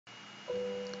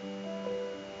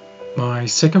My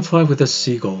second flight with the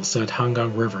seagulls at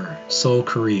Hangang River, Seoul,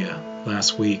 Korea,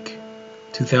 last week,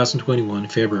 2021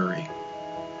 February.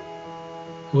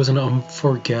 It was an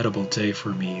unforgettable day for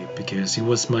me because it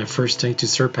was my first day to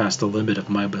surpass the limit of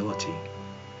my ability.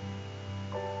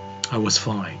 I was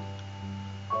flying.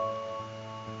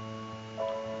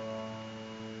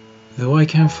 Though I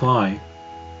can fly,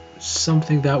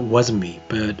 something that wasn't me,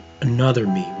 but another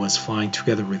me was flying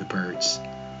together with the birds.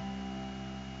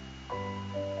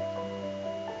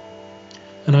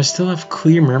 And I still have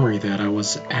clear memory that I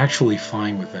was actually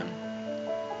flying with them.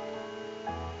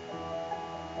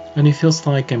 And it feels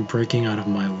like I'm breaking out of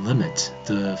my limit,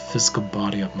 the physical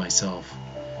body of myself.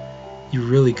 You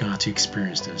really got to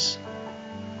experience this.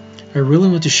 I really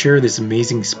want to share this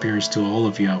amazing experience to all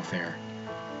of you out there.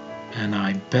 And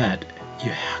I bet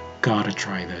you gotta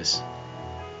try this.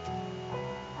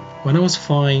 When I was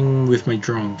flying with my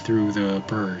drone through the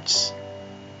birds,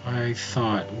 I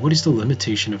thought, what is the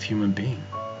limitation of human being?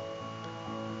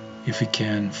 If we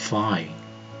can fly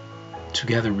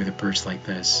together with the birds like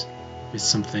this, with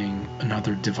something,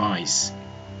 another device,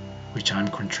 which I'm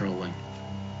controlling.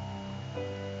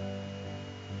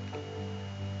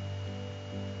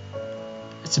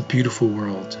 It's a beautiful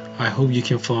world. I hope you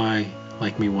can fly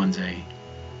like me one day.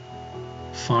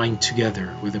 Flying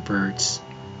together with the birds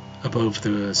above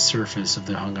the surface of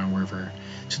the hangang River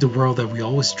to the world that we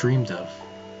always dreamed of.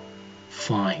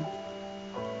 Flying.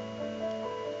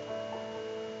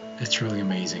 It's really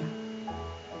amazing.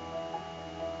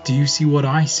 Do you see what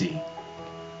I see?